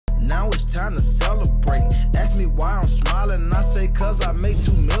now it's time to celebrate. Ask me why I'm smiling, I say cause I make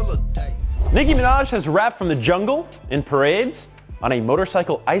 2 mil a day. Nicki Minaj has rapped from the jungle, in parades, on a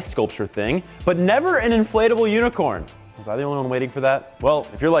motorcycle ice sculpture thing, but never an inflatable unicorn. Was I the only one waiting for that? Well,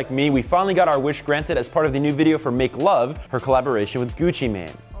 if you're like me, we finally got our wish granted as part of the new video for Make Love, her collaboration with Gucci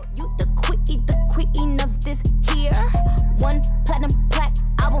Mane. You the queen of this here. 1 platinum plaque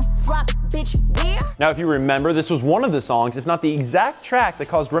album flop, bitch, where? Now, if you remember, this was one of the songs, if not the exact track, that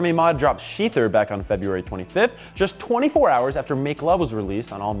caused Remy Ma to drop Sheether back on February 25th, just 24 hours after Make Love was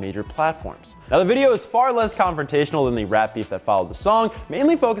released on all major platforms. Now, the video is far less confrontational than the rap beef that followed the song,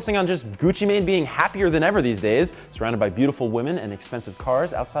 mainly focusing on just Gucci Mane being happier than ever these days, surrounded by beautiful women and expensive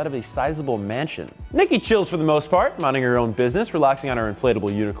cars outside of a sizable mansion. Nicki chills for the most part, minding her own business, relaxing on her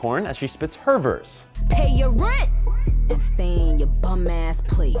inflatable unicorn as she spits her verse. Pay your rent and stay in your bum ass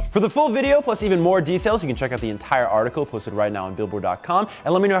place. For the full video, plus even more details, you can check out the entire article posted right now on Billboard.com,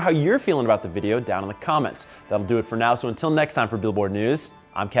 and let me know how you're feeling about the video down in the comments. That'll do it for now, so until next time for Billboard News,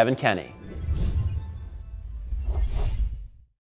 I'm Kevin Kenny.